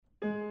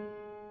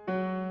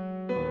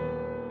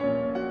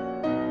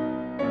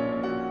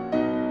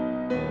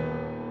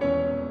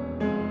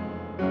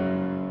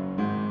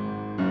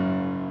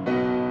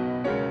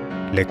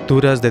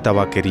Lecturas de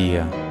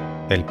tabaquería.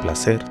 El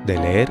placer de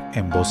leer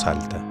en voz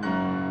alta.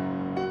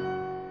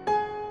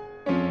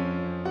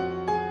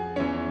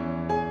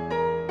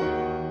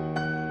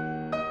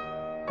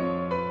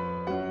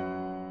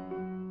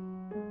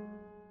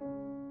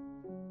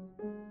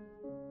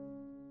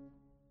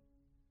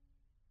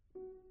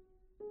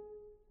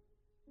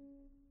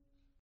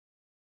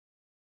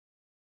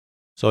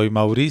 Soy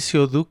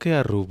Mauricio Duque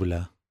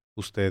Arrubla.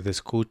 Usted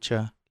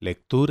escucha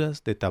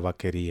Lecturas de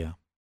tabaquería.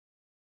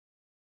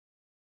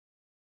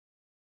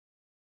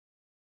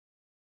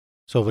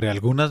 Sobre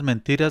algunas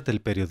mentiras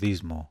del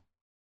periodismo.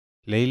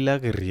 Leila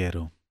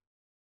Guerriero.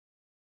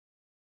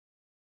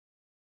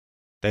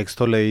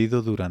 Texto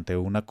leído durante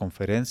una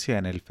conferencia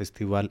en el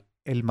Festival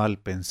El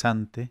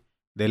Malpensante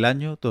del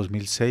año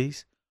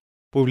 2006,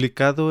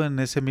 publicado en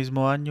ese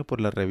mismo año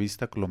por la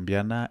revista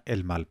colombiana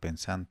El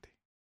Malpensante.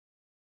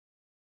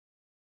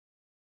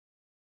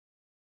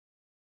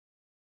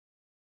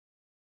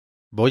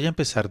 Voy a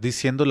empezar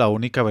diciendo la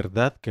única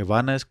verdad que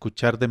van a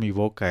escuchar de mi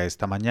boca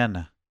esta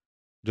mañana.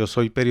 Yo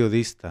soy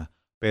periodista,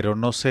 pero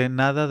no sé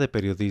nada de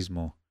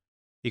periodismo.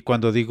 Y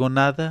cuando digo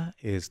nada,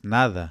 es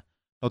nada.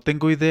 No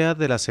tengo idea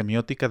de la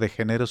semiótica de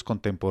géneros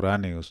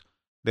contemporáneos,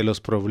 de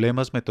los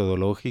problemas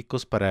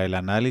metodológicos para el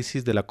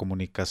análisis de la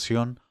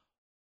comunicación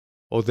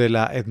o de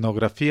la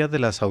etnografía de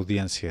las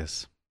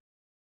audiencias.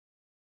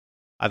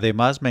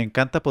 Además, me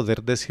encanta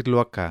poder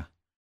decirlo acá.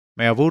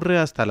 Me aburre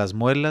hasta las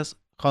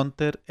muelas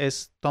Hunter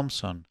S.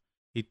 Thompson,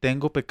 y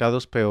tengo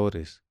pecados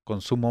peores.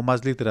 Consumo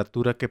más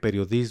literatura que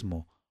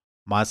periodismo,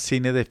 más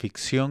cine de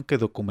ficción que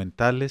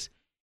documentales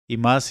y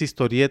más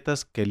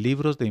historietas que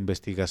libros de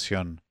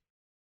investigación.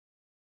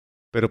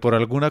 Pero por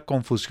alguna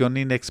confusión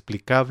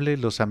inexplicable,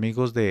 los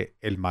amigos de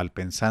El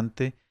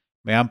Malpensante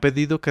me han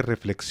pedido que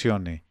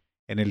reflexione,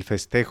 en el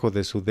festejo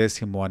de su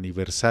 10º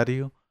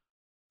aniversario,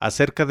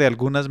 acerca de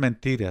algunas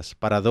mentiras,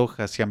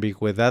 paradojas y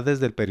ambigüedades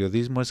del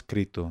periodismo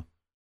escrito.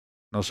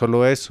 No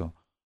solo eso,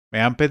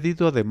 me han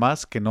pedido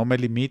además que no me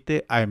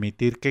limite a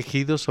emitir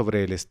quejidos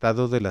sobre el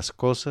estado de las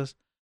cosas,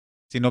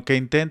 sino que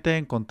intente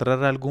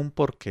encontrar algún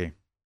porqué.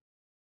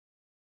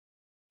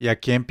 Y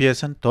aquí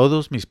empiezan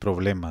todos mis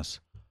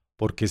problemas,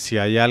 porque si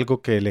hay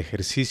algo que el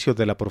ejercicio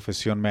de la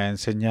profesión me ha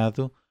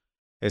enseñado,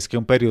 es que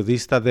un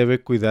periodista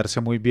debe cuidarse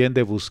muy bien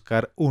de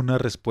buscar una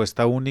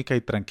respuesta única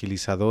y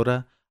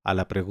tranquilizadora a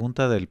la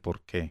pregunta del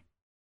por qué.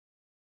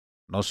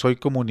 No soy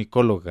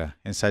comunicóloga,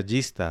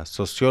 ensayista,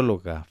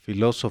 socióloga,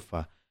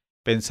 filósofa,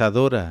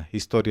 pensadora,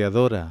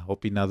 historiadora,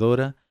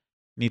 opinadora,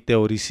 ni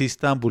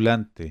teoricista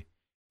ambulante,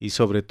 y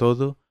sobre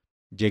todo,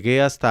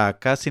 llegué hasta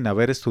acá sin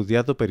haber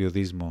estudiado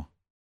periodismo.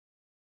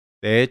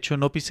 De hecho,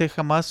 no pisé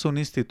jamás un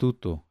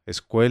instituto,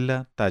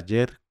 escuela,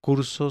 taller,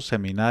 curso,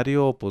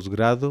 seminario o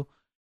posgrado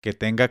que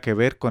tenga que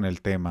ver con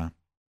el tema.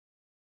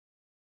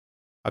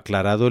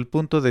 Aclarado el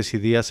punto,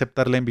 decidí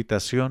aceptar la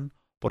invitación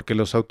porque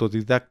los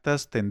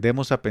autodidactas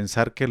tendemos a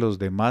pensar que los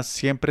demás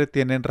siempre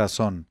tienen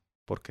razón,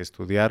 porque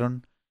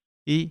estudiaron,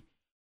 y,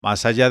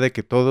 más allá de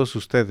que todos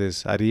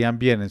ustedes harían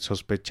bien en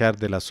sospechar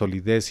de la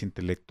solidez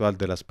intelectual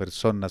de las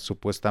personas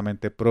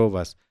supuestamente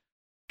probas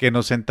que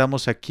nos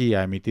sentamos aquí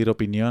a emitir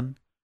opinión,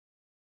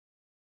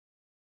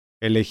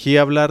 elegí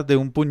hablar de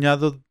un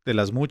puñado de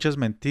las muchas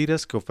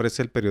mentiras que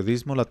ofrece el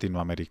periodismo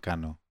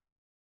latinoamericano.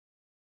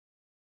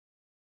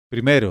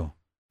 Primero,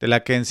 de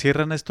la que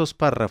encierran estos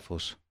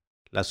párrafos,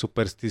 la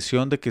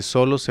superstición de que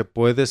solo se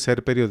puede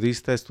ser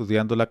periodista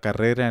estudiando la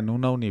carrera en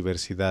una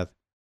universidad.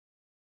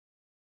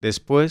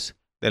 Después,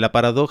 de la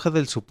paradoja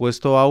del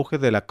supuesto auge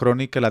de la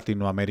crónica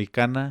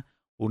latinoamericana,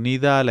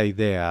 unida a la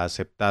idea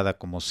aceptada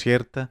como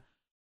cierta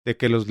de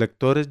que los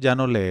lectores ya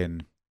no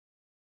leen.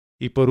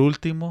 Y por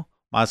último,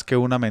 más que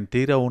una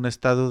mentira, un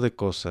estado de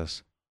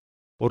cosas.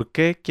 ¿Por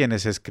qué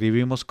quienes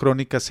escribimos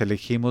crónicas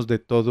elegimos de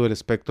todo el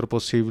espectro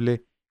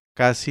posible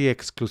casi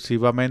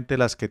exclusivamente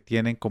las que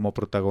tienen como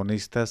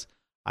protagonistas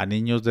a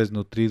niños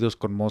desnutridos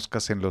con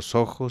moscas en los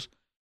ojos,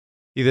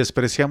 y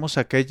despreciamos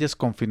aquellas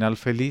con final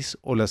feliz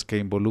o las que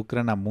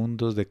involucran a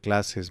mundos de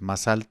clases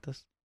más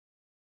altas?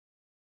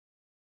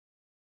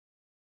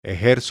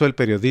 Ejerzo el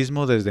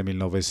periodismo desde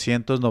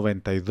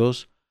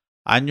 1992,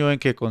 año en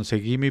que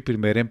conseguí mi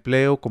primer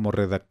empleo como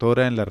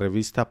redactora en la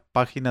revista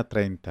Página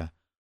 30,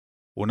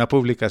 una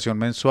publicación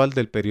mensual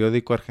del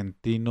periódico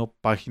argentino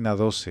Página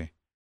 12.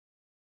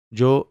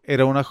 Yo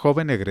era una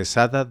joven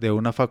egresada de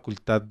una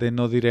facultad de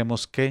no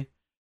diremos qué,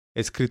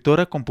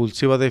 escritora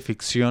compulsiva de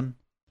ficción,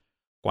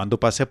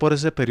 cuando pasé por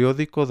ese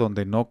periódico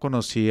donde no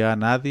conocía a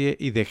nadie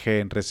y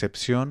dejé en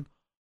recepción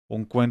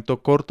un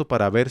cuento corto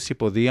para ver si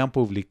podían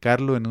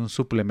publicarlo en un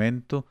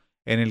suplemento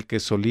en el que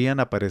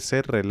solían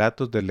aparecer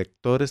relatos de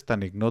lectores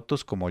tan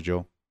ignotos como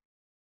yo.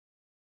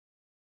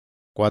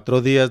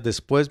 4 días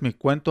después mi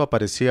cuento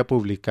aparecía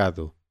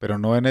publicado, pero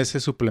no en ese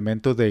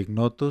suplemento de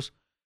ignotos,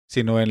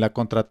 sino en la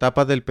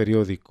contratapa del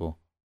periódico,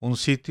 un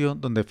sitio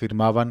donde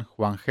firmaban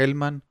Juan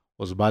Gelman,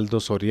 Osvaldo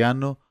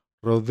Soriano,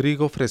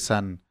 Rodrigo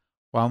Fresán,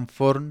 Juan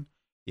Forn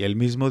y el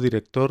mismo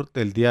director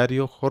del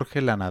diario Jorge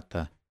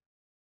Lanata.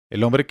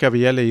 El hombre que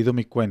había leído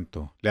mi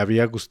cuento le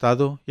había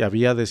gustado y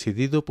había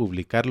decidido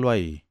publicarlo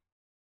ahí.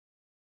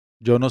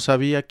 Yo no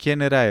sabía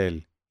quién era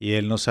él y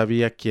él no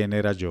sabía quién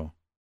era yo.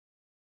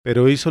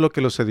 Pero hizo lo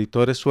que los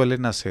editores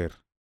suelen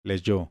hacer.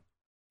 Leyó,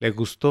 le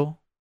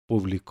gustó,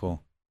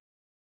 publicó.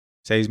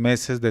 6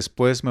 meses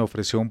después me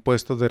ofreció un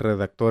puesto de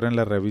redactor en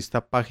la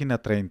revista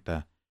Página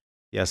 30,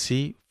 y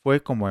así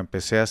fue como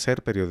empecé a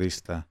ser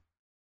periodista.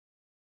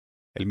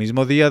 El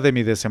mismo día de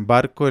mi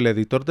desembarco, el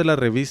editor de la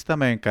revista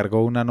me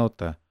encargó una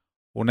nota,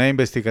 una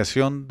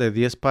investigación de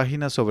 10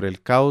 páginas sobre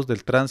el caos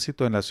del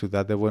tránsito en la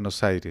ciudad de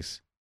Buenos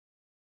Aires.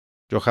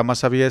 Yo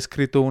jamás había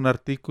escrito un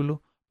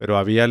artículo, pero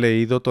había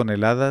leído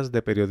toneladas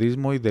de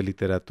periodismo y de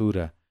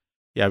literatura,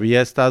 y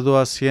había estado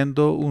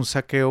haciendo un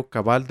saqueo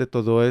cabal de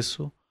todo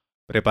eso,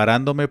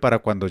 preparándome para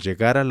cuando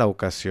llegara la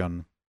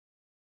ocasión.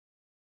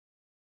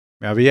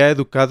 Me había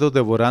educado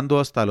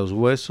devorando hasta los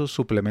huesos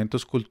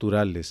suplementos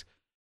culturales,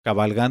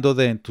 cabalgando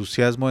de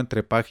entusiasmo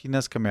entre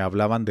páginas que me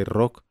hablaban de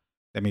rock,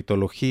 de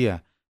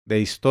mitología, de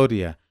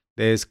historia,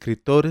 de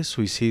escritores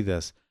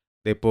suicidas,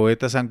 de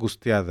poetas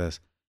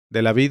angustiadas,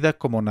 de la vida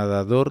como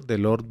nadador de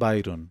Lord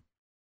Byron,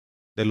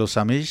 de los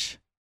Amish,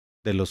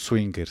 de los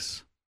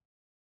swingers.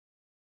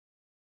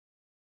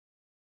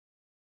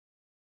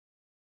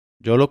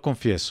 Yo lo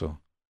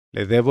confieso,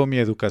 le debo mi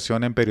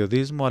educación en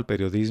periodismo al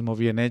periodismo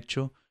bien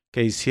hecho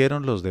que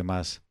hicieron los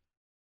demás.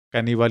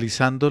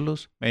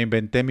 Canibalizándolos, me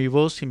inventé mi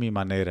voz y mi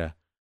manera.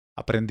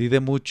 Aprendí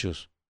de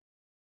muchos,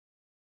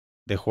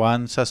 de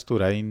Juan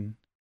Sasturain,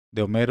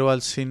 de Homero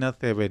Alsina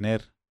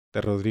Thevener,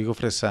 de Rodrigo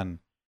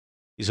Fresán,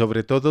 y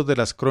sobre todo de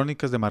las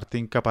crónicas de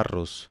Martín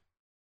Caparrós.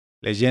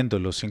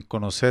 Leyéndolo sin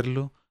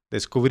conocerlo,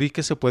 descubrí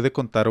que se puede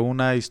contar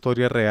una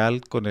historia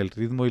real con el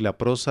ritmo y la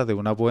prosa de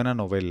una buena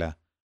novela.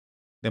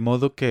 De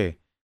modo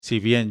que, si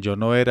bien yo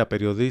no era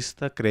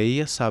periodista,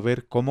 creía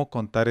saber cómo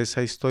contar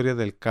esa historia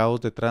del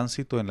caos de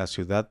tránsito en la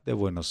ciudad de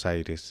Buenos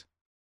Aires.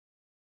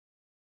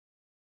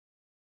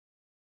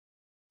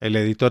 El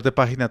editor de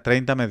Página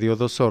 30 me dio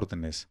 2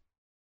 órdenes.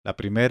 La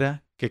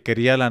primera, que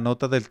quería la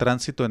nota del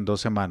tránsito en 2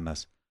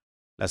 semanas.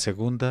 La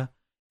segunda,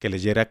 que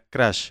leyera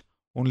Crash,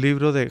 un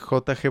libro de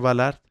J. G.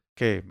 Ballard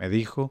que, me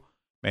dijo,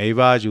 me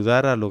iba a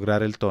ayudar a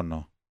lograr el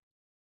tono.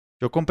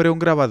 Yo compré un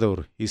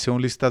grabador, hice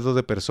un listado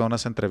de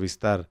personas a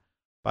entrevistar,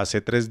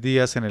 pasé 3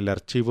 días en el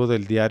archivo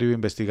del diario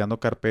investigando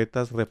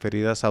carpetas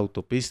referidas a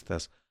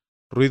autopistas,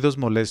 ruidos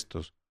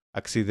molestos,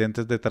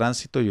 accidentes de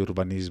tránsito y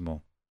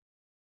urbanismo.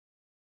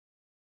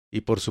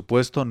 Y por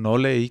supuesto no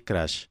leí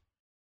Crash.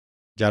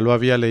 Ya lo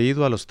había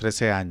leído a los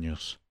 13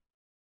 años.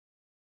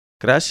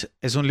 Crash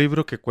es un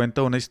libro que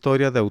cuenta una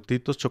historia de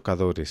autitos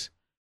chocadores,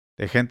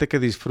 de gente que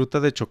disfruta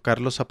de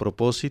chocarlos a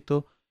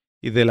propósito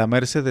y de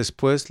lamerse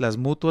después las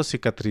mutuas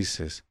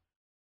cicatrices.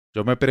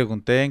 Yo me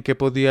pregunté en qué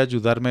podía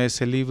ayudarme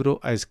ese libro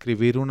a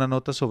escribir una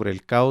nota sobre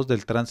el caos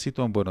del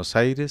tránsito en Buenos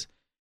Aires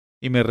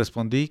y me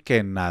respondí que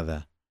en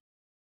nada.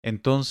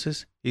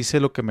 Entonces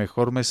hice lo que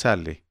mejor me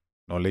sale,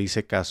 no le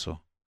hice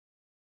caso.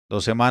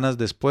 2 semanas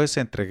después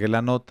entregué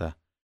la nota.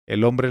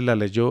 El hombre la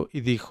leyó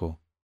y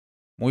dijo: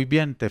 «Muy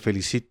bien, te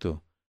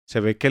felicito. Se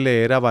ve que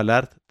leer a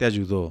Ballard te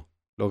ayudó.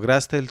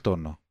 Lograste el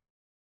tono».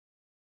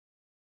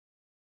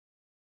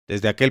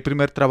 Desde aquel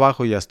primer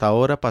trabajo y hasta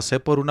ahora pasé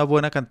por una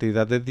buena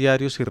cantidad de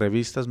diarios y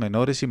revistas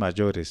menores y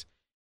mayores,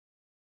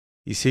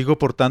 y sigo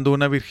portando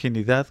una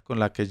virginidad con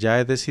la que ya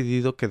he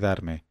decidido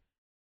quedarme,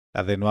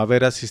 la de no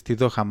haber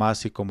asistido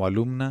jamás y como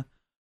alumna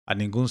a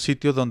ningún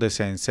sitio donde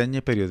se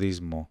enseñe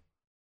periodismo.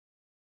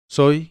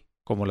 Soy,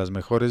 como las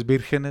mejores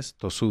vírgenes,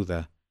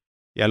 tosuda,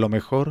 y a lo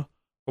mejor,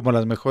 como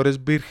las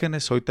mejores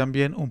vírgenes, soy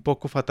también un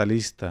poco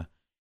fatalista,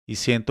 y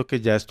siento que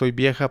ya estoy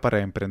vieja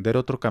para emprender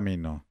otro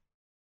camino.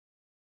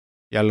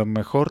 Y a lo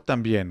mejor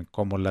también,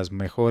 como las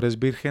mejores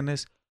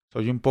vírgenes,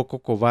 soy un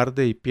poco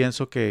cobarde y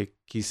pienso que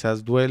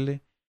quizás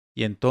duele,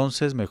 y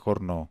entonces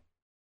mejor no.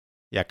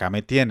 Y acá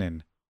me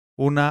tienen,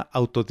 una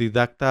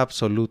autodidacta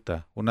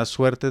absoluta, una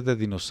suerte de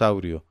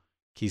dinosaurio,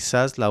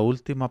 quizás la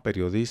última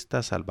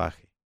periodista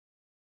salvaje.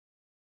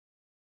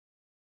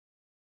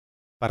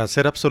 Para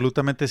ser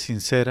absolutamente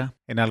sincera,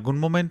 en algún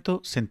momento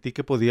sentí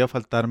que podía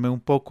faltarme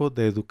un poco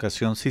de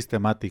educación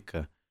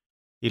sistemática,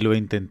 y lo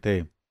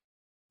intenté.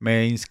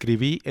 Me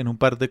inscribí en un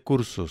par de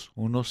cursos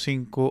unos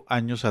 5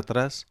 años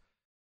atrás,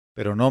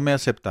 pero no me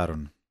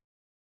aceptaron.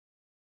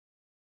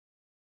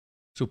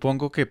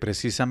 Supongo que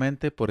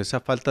precisamente por esa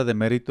falta de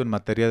mérito en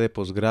materia de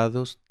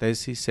posgrados,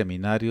 tesis,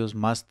 seminarios,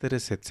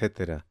 másteres,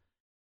 etc.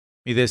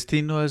 Mi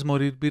destino es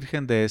morir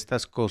virgen de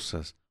estas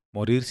cosas,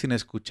 morir sin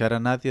escuchar a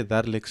nadie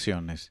dar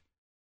lecciones.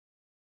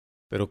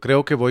 Pero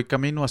creo que voy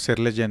camino a ser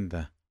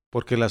leyenda,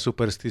 porque la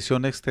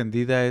superstición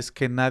extendida es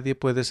que nadie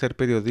puede ser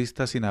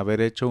periodista sin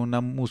haber hecho una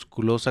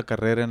musculosa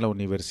carrera en la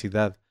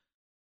universidad,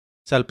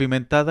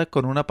 salpimentada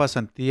con una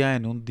pasantía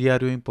en un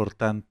diario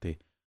importante,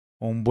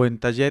 un buen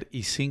taller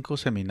y 5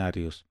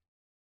 seminarios.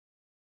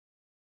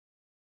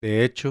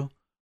 De hecho,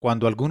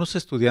 cuando algunos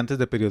estudiantes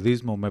de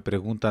periodismo me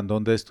preguntan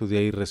dónde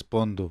estudié y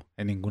respondo,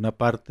 en ninguna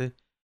parte,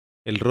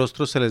 el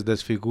rostro se les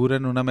desfigura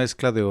en una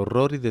mezcla de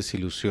horror y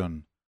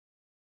desilusión.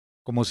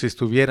 como si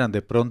estuvieran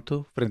de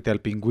pronto frente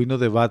al pingüino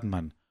de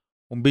Batman,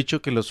 un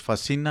bicho que los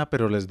fascina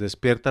pero les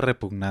despierta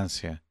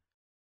repugnancia.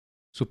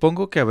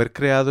 Supongo que haber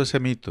creado ese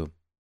mito,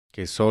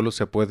 que solo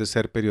se puede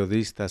ser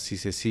periodista si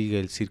se sigue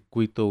el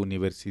circuito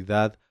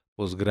universidad,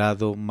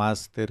 posgrado,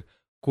 máster,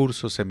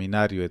 curso,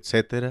 seminario,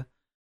 etc.,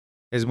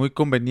 es muy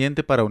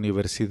conveniente para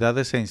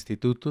universidades e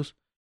institutos,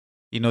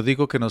 y no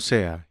digo que no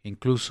sea,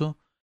 incluso,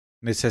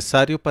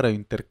 necesario para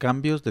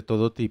intercambios de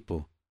todo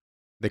tipo,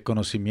 de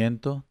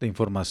conocimiento, de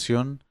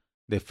información,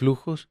 de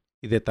flujos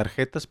y de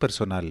tarjetas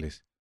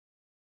personales.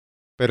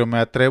 Pero me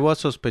atrevo a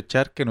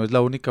sospechar que no es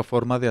la única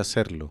forma de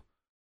hacerlo,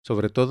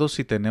 sobre todo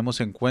si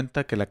tenemos en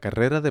cuenta que la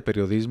carrera de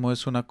periodismo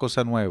es una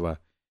cosa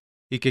nueva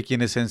y que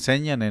quienes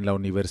enseñan en la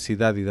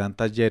universidad y dan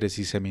talleres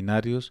y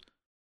seminarios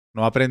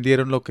no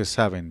aprendieron lo que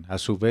saben, a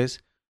su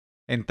vez,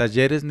 en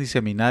talleres ni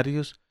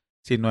seminarios,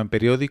 sino en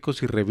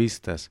periódicos y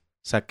revistas,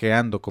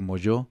 saqueando como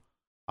yo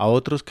a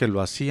otros que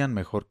lo hacían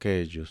mejor que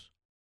ellos.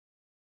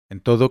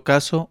 En todo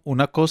caso,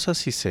 una cosa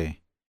sí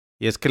sé,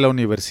 y es que la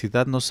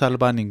universidad no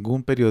salva a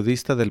ningún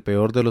periodista del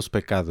peor de los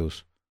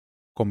pecados: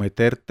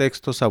 cometer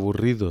textos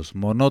aburridos,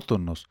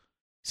 monótonos,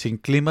 sin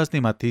climas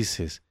ni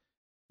matices,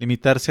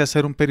 limitarse a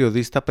ser un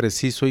periodista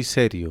preciso y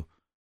serio,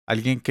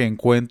 alguien que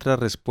encuentra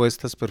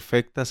respuestas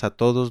perfectas a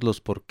todos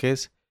los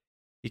porqués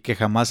y que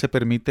jamás se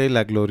permite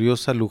la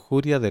gloriosa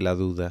lujuria de la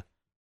duda.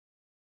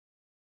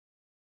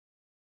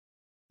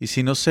 Y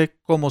si no sé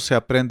cómo se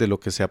aprende lo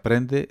que se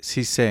aprende,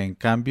 sí sé, en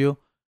cambio,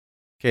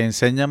 que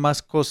enseña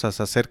más cosas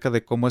acerca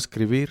de cómo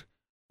escribir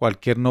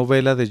cualquier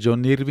novela de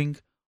John Irving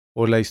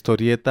o la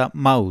historieta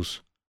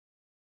Maus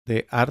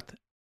de Art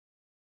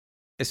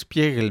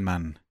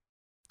Spiegelman,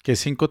 que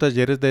 5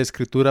 talleres de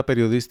escritura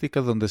periodística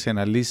donde se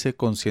analice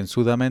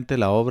concienzudamente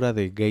la obra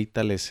de Gay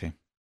Talese.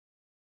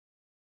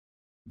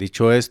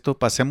 Dicho esto,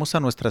 pasemos a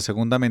nuestra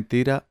segunda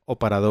mentira o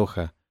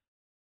paradoja,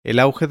 el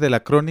auge de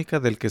la crónica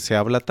del que se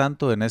habla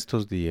tanto en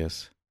estos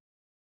días.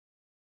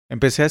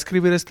 Empecé a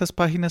escribir estas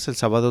páginas el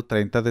sábado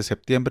 30 de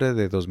septiembre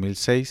de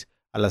 2006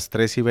 a las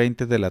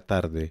 3:20 de la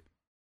tarde.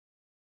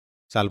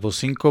 Salvo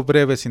 5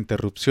 breves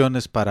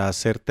interrupciones para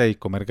hacer té y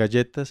comer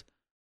galletas,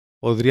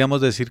 podríamos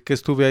decir que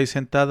estuve ahí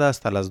sentada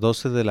hasta las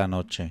 12 de la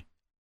noche.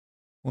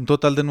 Un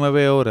total de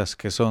 9 horas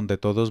que son, de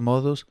todos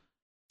modos,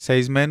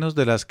 6 menos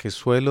de las que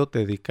suelo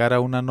dedicar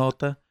a una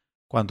nota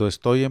cuando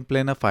estoy en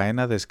plena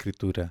faena de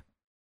escritura.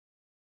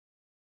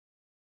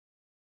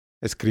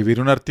 Escribir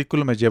un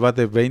artículo me lleva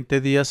de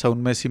 20 días a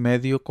un mes y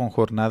medio con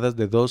jornadas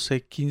de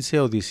 12, 15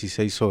 o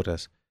 16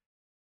 horas.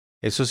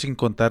 Eso sin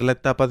contar la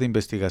etapa de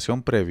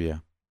investigación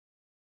previa.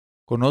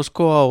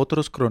 Conozco a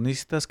otros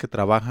cronistas que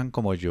trabajan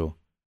como yo,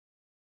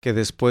 que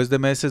después de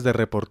meses de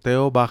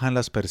reporteo bajan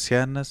las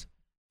persianas,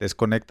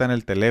 desconectan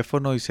el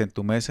teléfono y se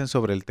entumecen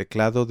sobre el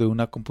teclado de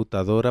una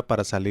computadora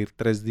para salir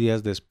 3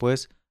 días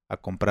después a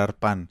comprar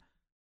pan,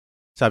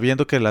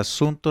 sabiendo que el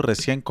asunto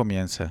recién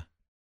comienza.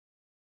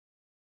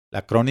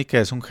 La crónica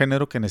es un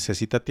género que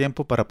necesita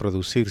tiempo para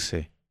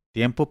producirse,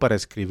 tiempo para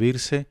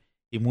escribirse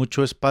y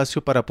mucho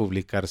espacio para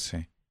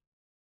publicarse.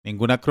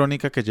 Ninguna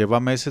crónica que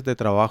lleva meses de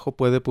trabajo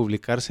puede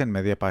publicarse en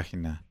media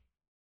página.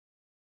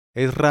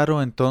 Es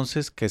raro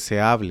entonces que se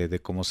hable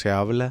de cómo se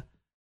habla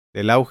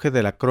del auge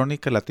de la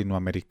crónica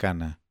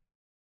latinoamericana,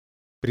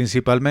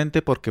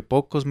 principalmente porque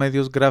pocos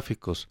medios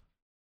gráficos,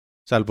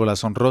 salvo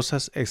las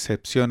honrosas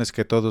excepciones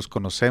que todos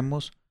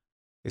conocemos,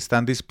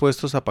 están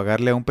dispuestos a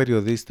pagarle a un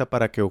periodista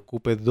para que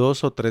ocupe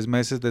 2 o 3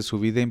 meses de su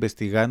vida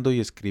investigando y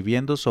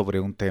escribiendo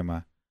sobre un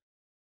tema.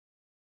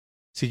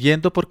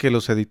 Siguiendo porque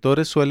los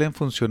editores suelen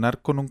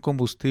funcionar con un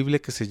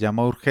combustible que se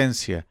llama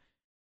urgencia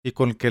y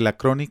con el que la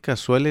crónica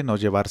suele no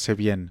llevarse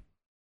bien.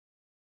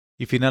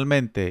 Y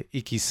finalmente,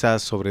 y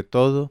quizás sobre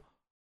todo,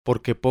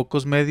 porque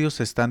pocos medios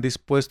están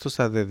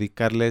dispuestos a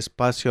dedicarle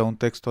espacio a un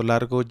texto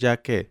largo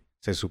ya que,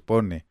 se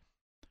supone,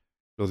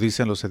 lo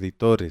dicen los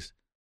editores,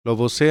 lo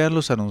vocean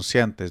los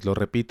anunciantes, lo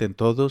repiten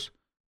todos,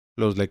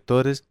 los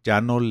lectores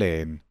ya no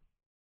leen.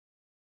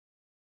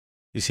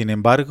 Y sin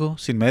embargo,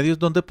 sin medios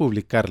donde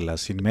publicarla,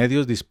 sin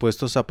medios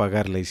dispuestos a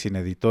pagarla y sin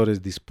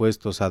editores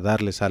dispuestos a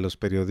darles a los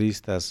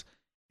periodistas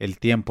el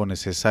tiempo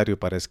necesario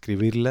para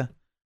escribirla,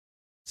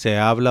 se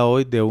habla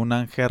hoy de un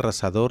ángel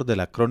arrasador de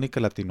la crónica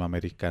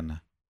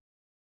latinoamericana.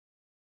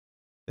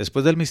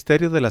 Después del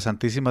misterio de la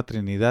Santísima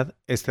Trinidad,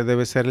 este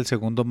debe ser el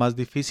segundo más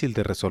difícil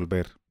de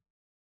resolver.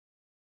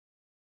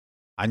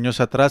 Años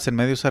atrás, en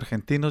medios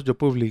argentinos, yo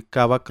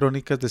publicaba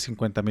crónicas de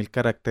 50.000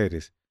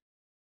 caracteres,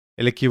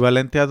 el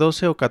equivalente a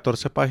 12 o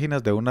 14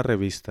 páginas de una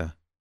revista.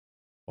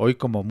 Hoy,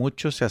 como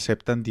mucho, se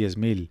aceptan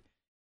 10.000,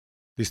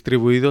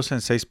 distribuidos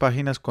en 6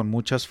 páginas con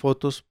muchas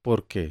fotos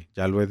porque,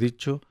 ya lo he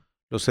dicho,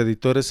 los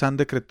editores han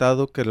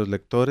decretado que los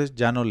lectores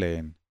ya no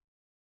leen.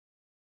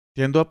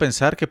 Tiendo a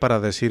pensar que para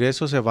decir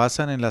eso se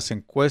basan en las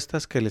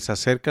encuestas que les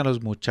acercan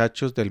los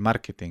muchachos del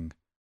marketing.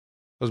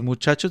 Los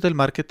muchachos del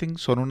marketing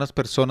son unas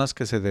personas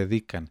que se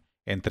dedican,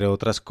 entre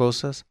otras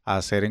cosas, a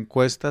hacer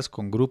encuestas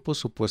con grupos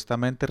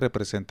supuestamente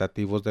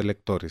representativos de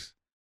lectores.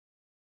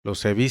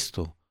 Los he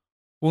visto.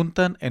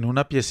 Juntan en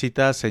una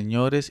piecita a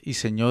señores y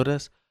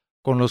señoras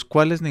con los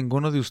cuales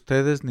ninguno de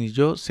ustedes ni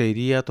yo se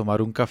iría a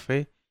tomar un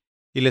café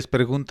y les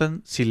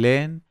preguntan si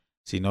leen,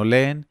 si no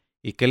leen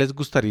y qué les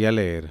gustaría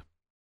leer.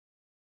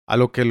 A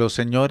lo que los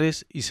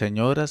señores y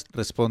señoras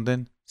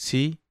responden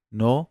sí,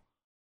 no,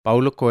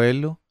 Paulo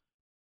Coelho,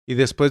 y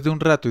después de un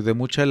rato y de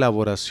mucha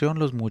elaboración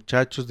los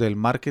muchachos del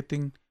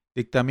marketing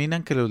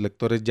dictaminan que los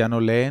lectores ya no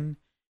leen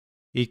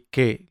y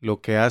que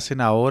lo que hacen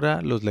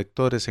ahora los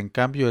lectores en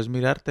cambio es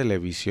mirar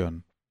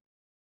televisión.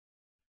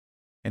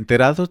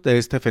 Enterados de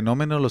este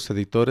fenómeno, los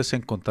editores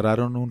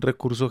encontraron un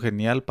recurso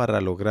genial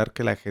para lograr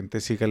que la gente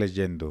siga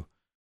leyendo: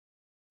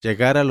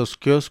 llegar a los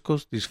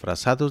kioscos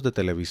disfrazados de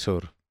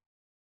televisor.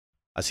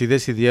 Así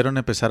decidieron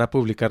empezar a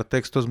publicar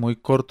textos muy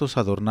cortos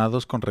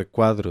adornados con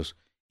recuadros,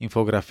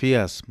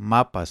 infografías,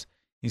 mapas,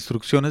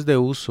 instrucciones de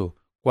uso,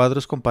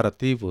 cuadros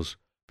comparativos,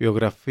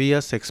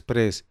 biografías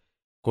express,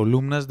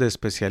 columnas de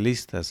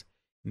especialistas,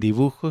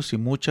 dibujos y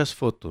muchas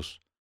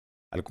fotos,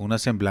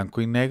 algunas en blanco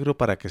y negro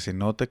para que se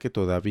note que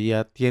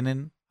todavía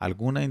tienen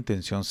alguna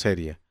intención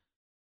seria.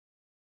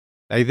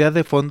 La idea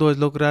de fondo es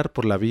lograr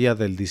por la vía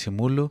del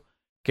disimulo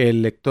que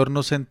el lector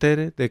no se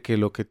entere de que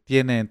lo que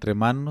tiene entre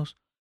manos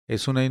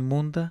es una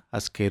inmunda,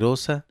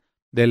 asquerosa,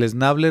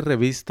 deleznable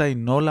revista y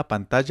no la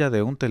pantalla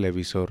de un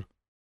televisor.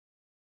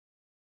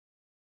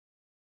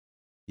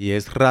 Y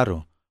es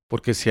raro,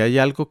 porque si hay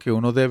algo que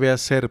uno debe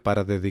hacer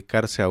para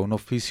dedicarse a un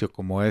oficio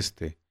como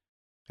este,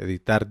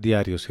 editar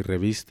diarios y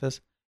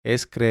revistas,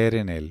 es creer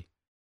en él.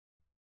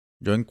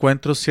 Yo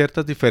encuentro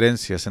ciertas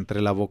diferencias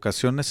entre la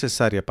vocación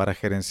necesaria para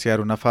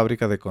gerenciar una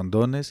fábrica de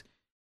condones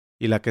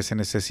y la que se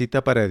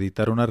necesita para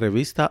editar una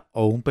revista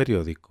o un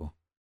periódico.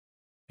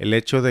 El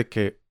hecho de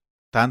que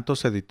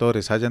tantos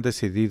editores hayan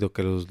decidido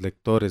que los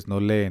lectores no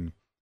leen,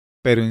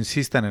 pero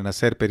insistan en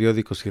hacer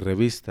periódicos y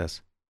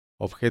revistas,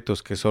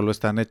 objetos que solo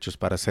están hechos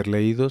para ser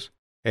leídos,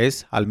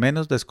 es al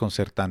menos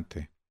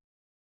desconcertante.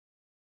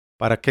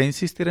 ¿Para qué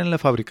insistir en la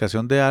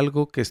fabricación de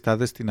algo que está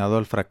destinado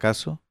al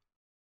fracaso?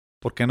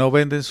 ¿Por qué no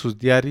venden sus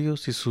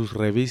diarios y sus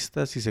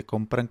revistas y se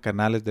compran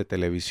canales de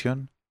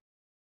televisión?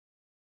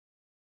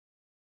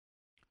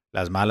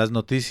 Las malas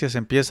noticias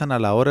empiezan a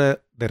la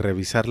hora de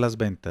revisar las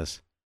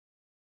ventas.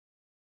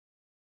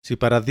 Si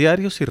para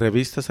diarios y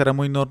revistas era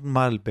muy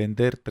normal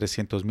vender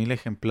 300,000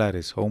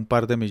 ejemplares o un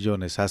par de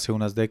millones hace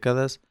unas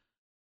décadas,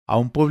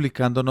 aún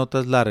publicando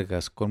notas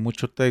largas con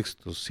mucho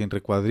texto, sin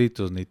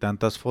recuadritos ni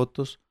tantas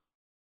fotos,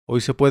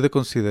 hoy se puede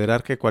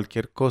considerar que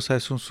cualquier cosa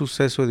es un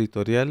suceso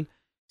editorial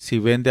si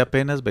vende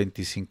apenas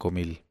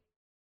 25,000.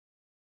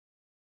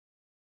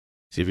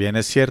 Si bien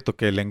es cierto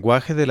que el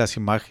lenguaje de las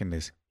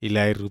imágenes y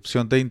la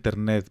irrupción de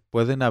Internet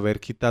pueden haber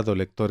quitado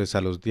lectores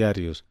a los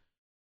diarios,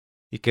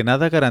 y que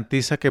nada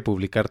garantiza que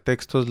publicar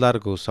textos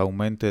largos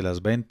aumente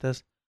las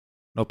ventas,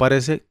 no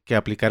parece que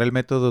aplicar el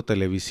método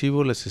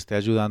televisivo les esté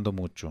ayudando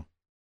mucho.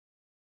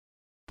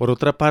 Por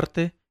otra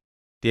parte,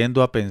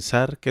 tiendo a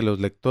pensar que los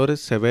lectores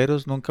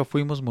severos nunca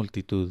fuimos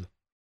multitud,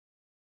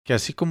 que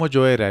así como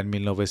yo era en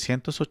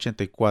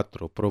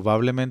 1984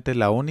 probablemente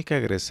la única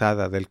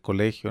egresada del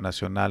Colegio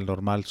Nacional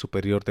Normal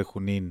Superior de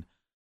Junín,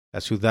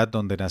 la ciudad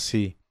donde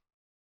nací,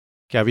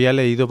 que había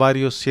leído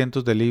varios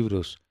cientos de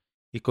libros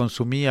y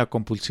consumía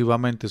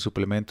compulsivamente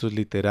suplementos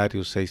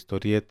literarios e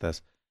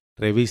historietas,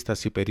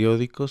 revistas y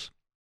periódicos,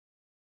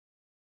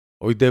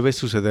 hoy debe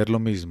suceder lo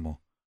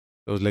mismo.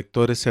 Los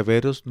lectores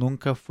severos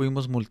nunca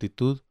fuimos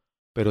multitud,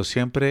 pero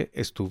siempre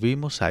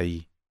estuvimos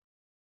ahí.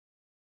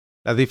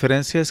 La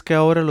diferencia es que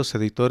ahora los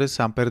editores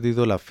han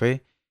perdido la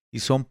fe y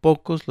son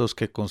pocos los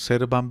que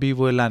conservan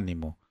vivo el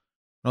ánimo,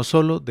 no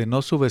sólo de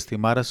no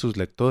subestimar a sus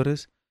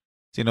lectores,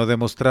 sino de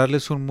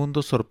mostrarles un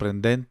mundo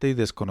sorprendente y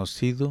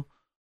desconocido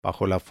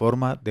bajo la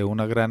forma de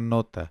una gran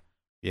nota,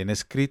 bien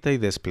escrita y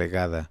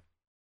desplegada.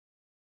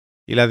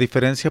 Y la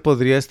diferencia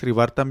podría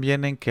estribar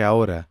también en que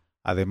ahora,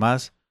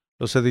 además,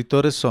 los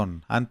editores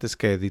son, antes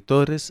que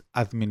editores,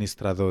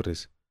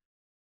 administradores.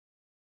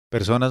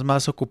 Personas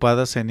más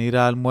ocupadas en ir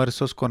a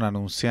almuerzos con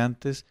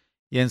anunciantes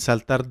y en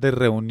saltar de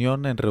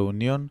reunión en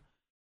reunión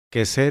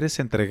que seres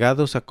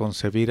entregados a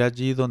concebir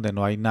allí donde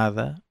no hay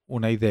nada,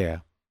 una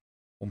idea,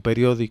 un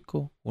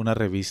periódico, una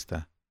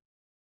revista.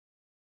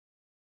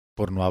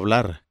 Por no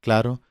hablar,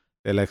 claro,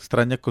 de la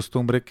extraña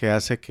costumbre que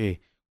hace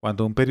que,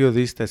 cuando un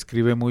periodista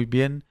escribe muy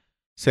bien,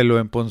 se lo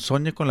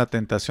emponzoñe con la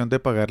tentación de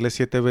pagarle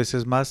 7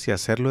 veces más y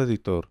hacerlo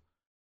editor,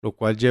 lo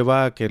cual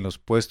lleva a que en los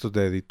puestos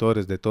de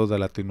editores de toda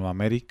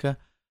Latinoamérica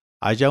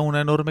haya una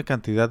enorme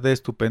cantidad de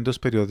estupendos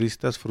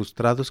periodistas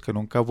frustrados que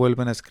nunca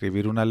vuelven a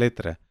escribir una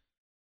letra,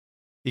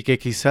 y que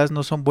quizás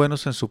no son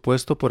buenos en su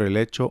puesto por el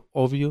hecho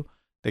obvio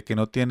de que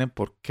no tienen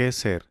por qué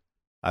ser,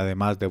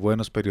 además de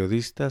buenos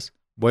periodistas,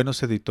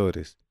 buenos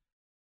editores.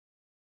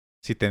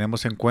 Si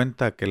tenemos en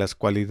cuenta que las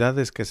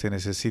cualidades que se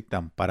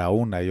necesitan para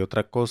una y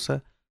otra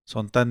cosa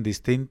son tan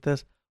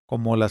distintas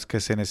como las que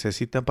se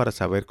necesitan para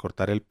saber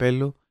cortar el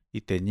pelo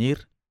y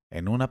teñir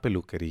en una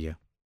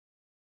peluquería.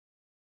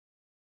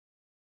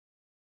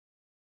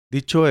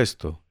 Dicho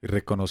esto, y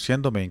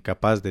reconociéndome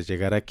incapaz de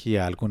llegar aquí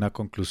a alguna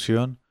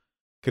conclusión,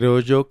 creo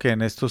yo que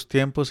en estos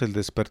tiempos el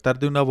despertar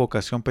de una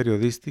vocación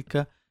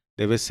periodística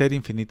debe ser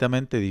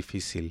infinitamente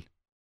difícil.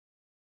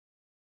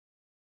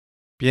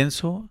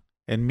 Pienso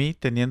en mí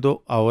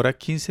teniendo ahora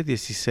 15,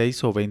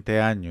 16 o 20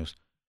 años,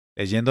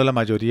 leyendo la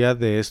mayoría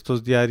de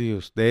estos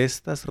diarios, de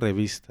estas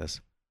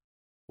revistas.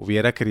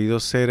 ¿Hubiera querido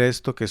ser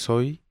esto que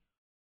soy?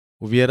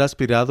 ¿Hubiera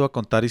aspirado a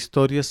contar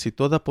historias si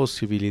toda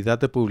posibilidad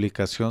de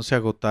publicación se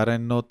agotara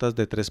en notas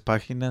de 3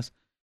 páginas,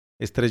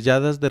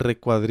 estrelladas de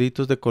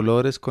recuadritos de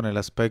colores con el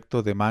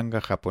aspecto de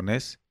manga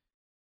japonés?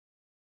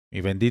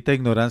 Mi bendita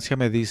ignorancia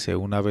me dice,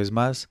 una vez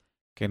más,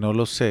 que no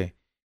lo sé,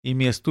 y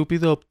mi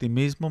estúpido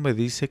optimismo me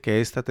dice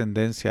que esta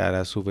tendencia a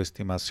la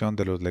subestimación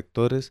de los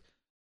lectores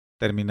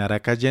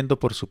terminará cayendo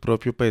por su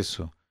propio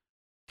peso,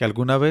 que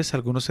alguna vez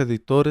algunos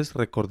editores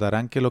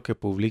recordarán que lo que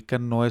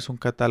publican no es un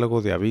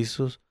catálogo de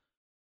avisos,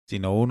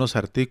 sino unos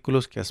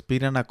artículos que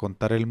aspiran a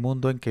contar el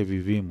mundo en que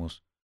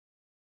vivimos,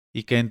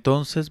 y que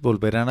entonces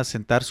volverán a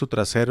sentar su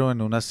trasero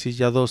en una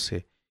silla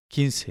 12,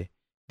 15,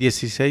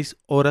 16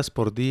 horas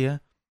por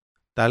día,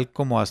 tal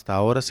como hasta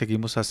ahora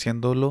seguimos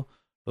haciéndolo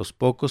los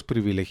pocos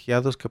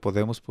privilegiados que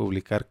podemos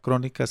publicar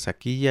crónicas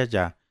aquí y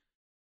allá,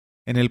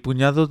 en el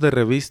puñado de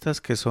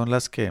revistas que son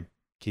las que,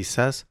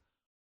 quizás,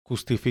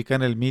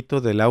 justifican el mito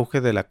del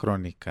auge de la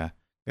crónica,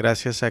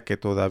 gracias a que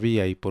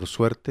todavía y por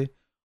suerte,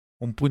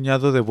 un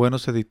puñado de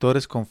buenos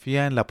editores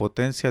confía en la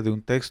potencia de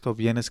un texto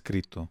bien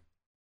escrito.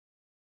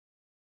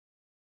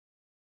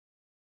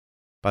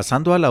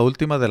 Pasando a la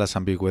última de las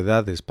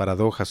ambigüedades,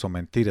 paradojas o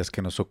mentiras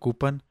que nos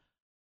ocupan,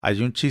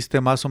 hay un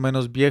chiste más o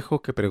menos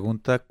viejo que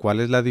pregunta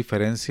cuál es la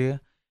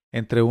diferencia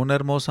entre una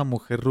hermosa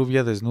mujer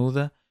rubia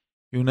desnuda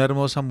y una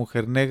hermosa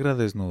mujer negra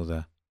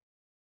desnuda.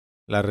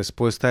 La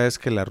respuesta es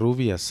que la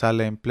rubia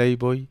sale en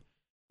Playboy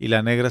y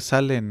la negra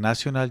sale en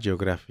National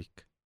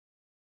Geographic.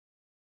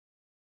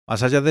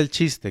 Más allá del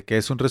chiste, que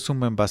es un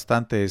resumen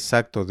bastante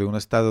exacto de un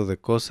estado de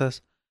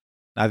cosas,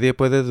 nadie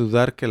puede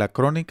dudar que la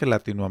crónica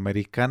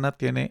latinoamericana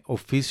tiene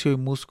oficio y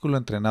músculo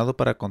entrenado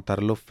para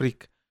contar lo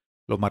freak,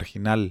 lo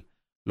marginal,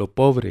 lo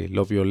pobre,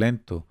 lo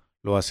violento,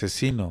 lo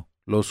asesino,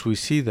 lo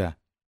suicida.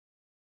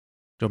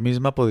 Yo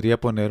misma podría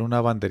poner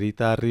una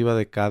banderita arriba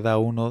de cada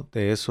uno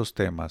de esos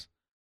temas.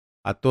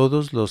 A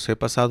todos los he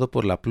pasado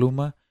por la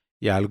pluma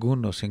y a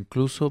algunos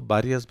incluso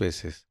varias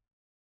veces.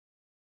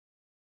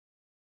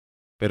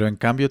 Pero en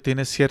cambio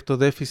tiene cierto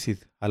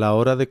déficit a la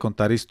hora de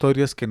contar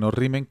historias que no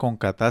rimen con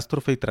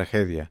catástrofe y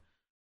tragedia.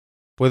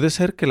 Puede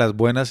ser que las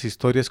buenas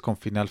historias con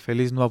final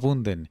feliz no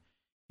abunden,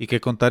 y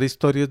que contar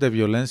historias de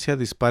violencia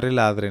dispare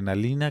la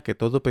adrenalina que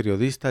todo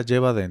periodista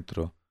lleva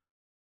dentro.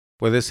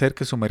 Puede ser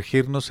que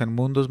sumergirnos en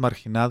mundos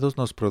marginados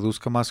nos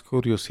produzca más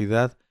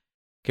curiosidad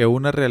que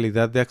una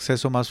realidad de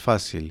acceso más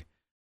fácil,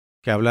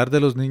 que hablar de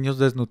los niños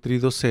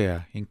desnutridos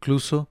sea,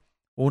 incluso,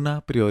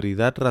 una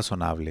prioridad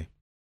razonable.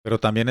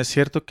 Pero también es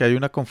cierto que hay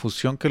una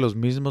confusión que los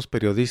mismos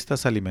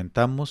periodistas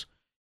alimentamos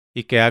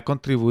y que ha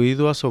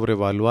contribuido a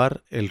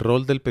sobrevaluar el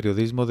rol del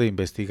periodismo de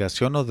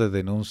investigación o de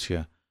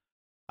denuncia,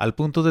 al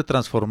punto de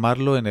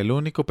transformarlo en el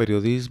único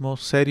periodismo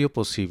serio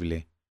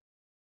posible.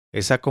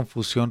 Esa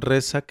confusión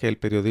reza que el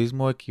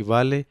periodismo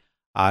equivale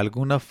a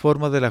alguna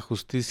forma de la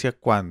justicia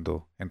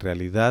cuando, en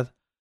realidad,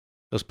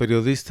 los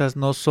periodistas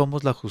no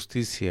somos la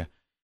justicia,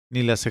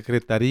 ni la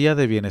Secretaría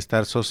de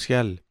Bienestar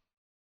Social,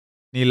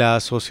 ni la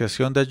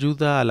Asociación de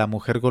Ayuda a la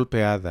Mujer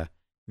Golpeada,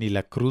 ni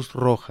la Cruz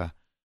Roja,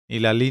 ni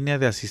la Línea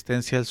de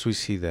Asistencia al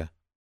Suicida.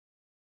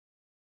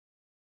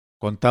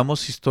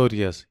 Contamos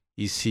historias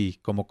y si,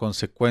 como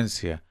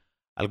consecuencia,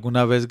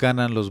 alguna vez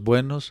ganan los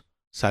buenos,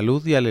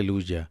 salud y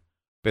aleluya,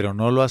 pero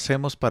no lo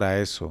hacemos para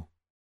eso,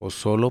 o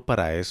solo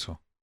para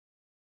eso.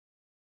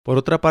 Por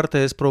otra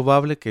parte, es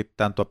probable que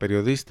tanto a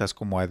periodistas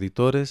como a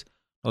editores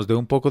nos dé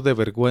un poco de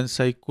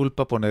vergüenza y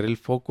culpa poner el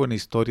foco en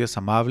historias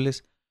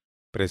amables,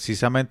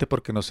 precisamente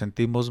porque nos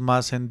sentimos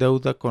más en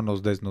deuda con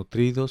los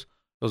desnutridos,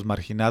 los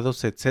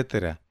marginados,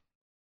 etc.,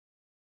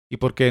 y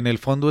porque en el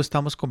fondo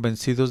estamos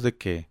convencidos de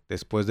que,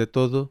 después de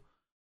todo,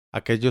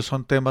 aquellos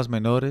son temas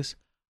menores,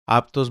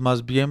 aptos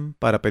más bien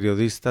para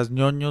periodistas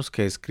ñoños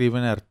que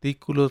escriben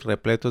artículos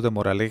repletos de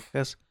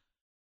moralejas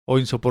o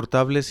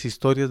insoportables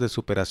historias de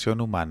superación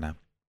humana.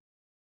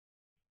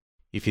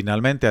 Y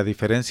finalmente, a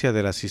diferencia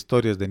de las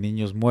historias de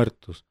niños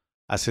muertos,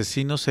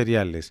 asesinos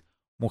seriales,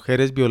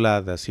 mujeres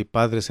violadas y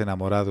padres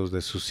enamorados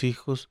de sus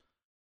hijos,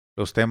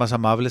 los temas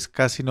amables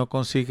casi no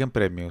consiguen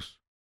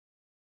premios.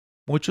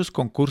 Muchos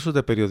concursos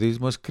de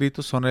periodismo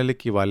escrito son el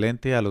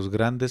equivalente a los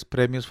grandes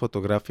premios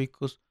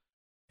fotográficos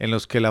en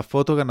los que la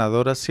foto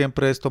ganadora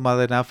siempre es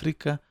tomada en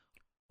África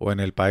o en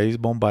el país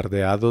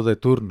bombardeado de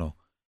turno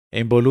e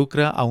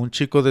involucra a un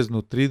chico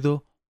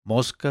desnutrido,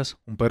 moscas,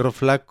 un perro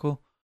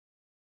flaco,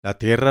 la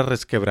tierra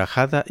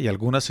resquebrajada y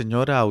alguna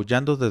señora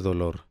aullando de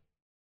dolor.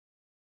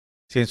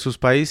 Si en sus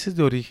países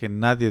de origen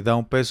nadie da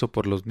un peso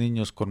por los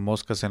niños con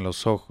moscas en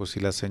los ojos y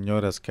las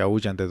señoras que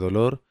aúllan de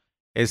dolor,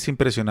 es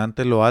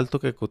impresionante lo alto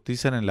que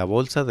cotizan en la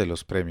bolsa de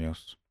los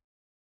premios.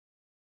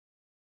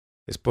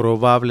 Es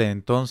probable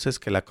entonces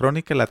que la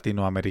crónica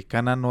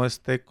latinoamericana no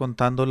esté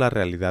contando la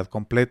realidad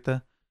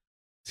completa,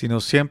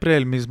 sino siempre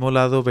el mismo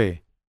lado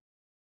B,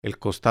 el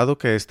costado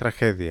que es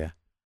tragedia,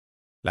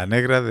 La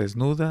negra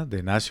desnuda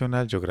de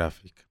National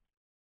Geographic.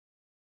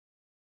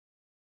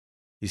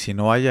 Y si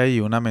no hay ahí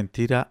una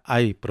mentira,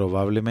 hay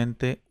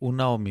probablemente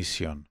una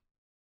omisión.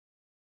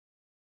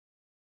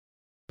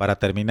 Para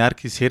terminar,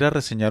 quisiera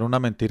reseñar una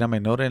mentira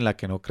menor en la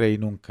que no creí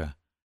nunca,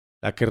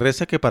 la que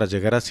reza que para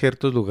llegar a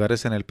ciertos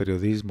lugares en el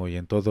periodismo y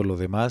en todo lo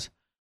demás,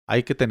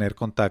 hay que tener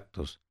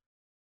contactos,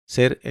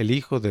 ser el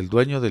hijo del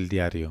dueño del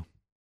diario.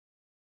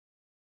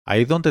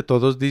 Ahí donde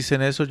todos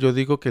dicen eso, yo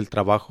digo que el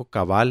trabajo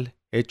cabal,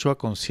 hecho a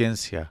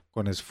conciencia,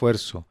 con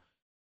esfuerzo,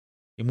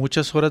 y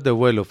muchas horas de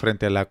vuelo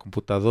frente a la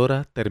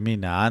computadora,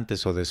 termina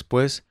antes o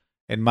después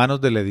en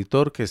manos del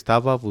editor que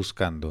estaba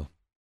buscando.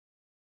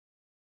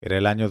 Era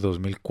el año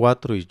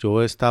 2004 y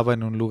yo estaba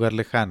en un lugar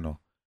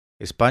lejano,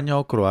 España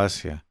o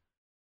Croacia,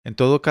 en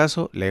todo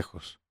caso,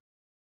 lejos.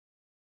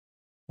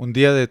 Un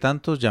día de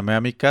tantos llamé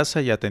a mi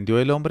casa y atendió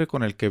el hombre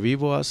con el que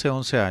vivo hace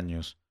 11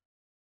 años.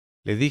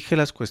 Le dije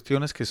las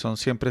cuestiones que son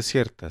siempre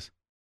ciertas,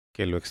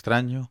 que lo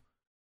extraño,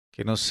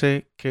 que no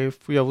sé qué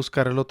fui a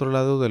buscar al otro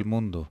lado del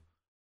mundo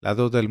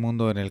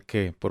en el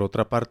que, por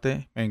otra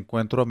parte, me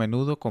encuentro a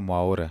menudo como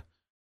ahora.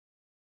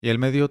 Y él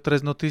me dio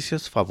 3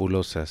 noticias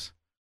fabulosas.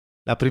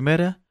 La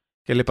primera,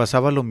 que le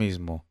pasaba lo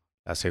mismo.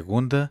 La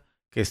segunda,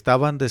 que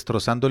estaban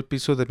destrozando el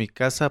piso de mi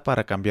casa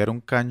para cambiar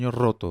un caño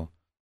roto.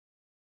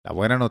 La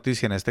buena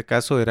noticia en este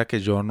caso era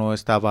que yo no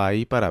estaba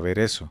ahí para ver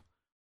eso.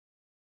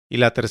 Y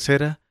la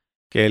tercera,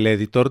 que el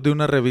editor de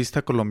una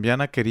revista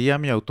colombiana quería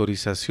mi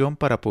autorización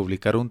para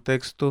publicar un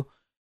texto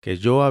que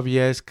yo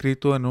había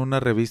escrito en una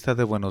revista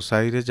de Buenos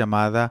Aires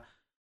llamada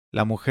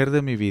La mujer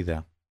de mi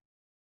vida.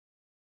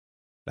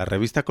 La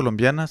revista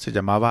colombiana se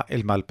llamaba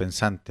El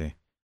Malpensante.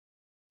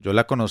 Yo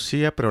la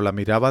conocía, pero la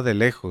miraba de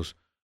lejos,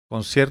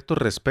 con cierto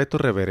respeto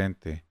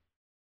reverente.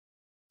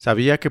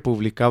 Sabía que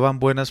publicaban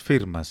buenas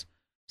firmas,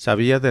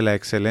 sabía de la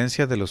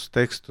excelencia de los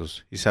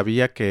textos y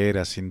sabía que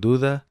era, sin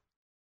duda,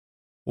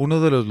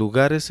 uno de los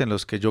lugares en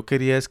los que yo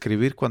quería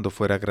escribir cuando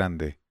fuera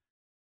grande.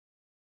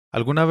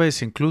 Alguna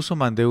vez incluso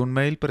mandé un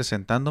mail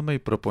presentándome y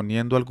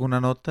proponiendo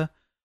alguna nota,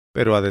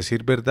 pero a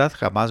decir verdad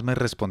jamás me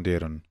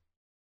respondieron.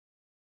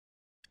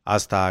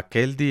 Hasta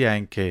aquel día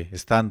en que,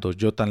 estando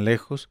yo tan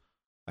lejos,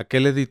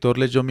 aquel editor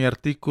leyó mi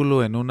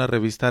artículo en una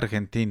revista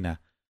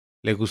argentina,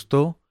 le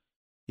gustó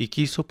y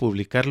quiso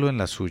publicarlo en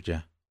la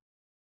suya.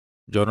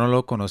 Yo no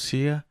lo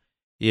conocía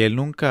y él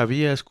nunca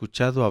había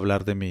escuchado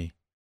hablar de mí,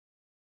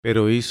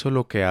 pero hizo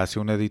lo que hace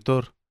un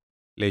editor,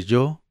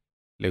 leyó,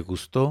 le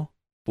gustó,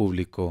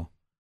 publicó.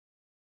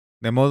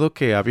 De modo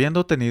que,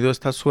 habiendo tenido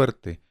esta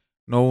suerte,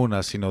 no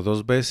una sino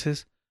 2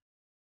 veces,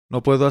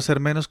 no puedo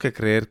hacer menos que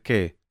creer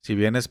que, si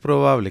bien es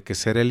probable que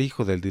ser el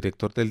hijo del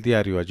director del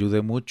diario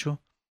ayude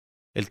mucho,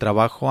 el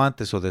trabajo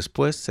antes o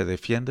después se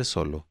defiende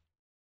solo.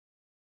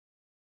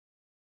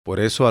 Por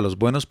eso a los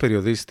buenos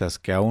periodistas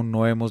que aún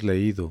no hemos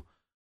leído,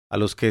 a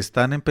los que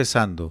están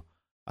empezando,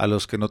 a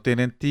los que no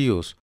tienen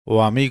tíos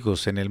o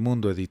amigos en el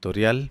mundo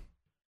editorial,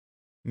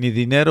 ni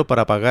dinero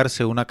para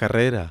pagarse una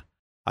carrera,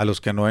 a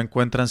los que no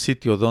encuentran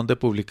sitio donde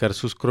publicar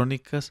sus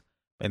crónicas,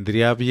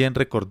 vendría bien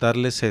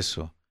recordarles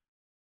eso,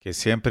 que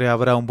siempre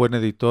habrá un buen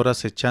editor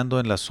acechando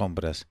en las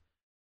sombras,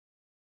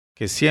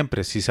 que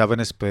siempre, si saben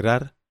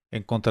esperar,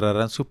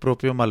 encontrarán su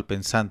propio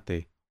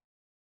malpensante,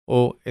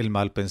 o el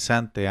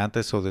malpensante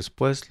antes o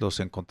después los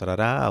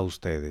encontrará a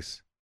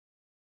ustedes.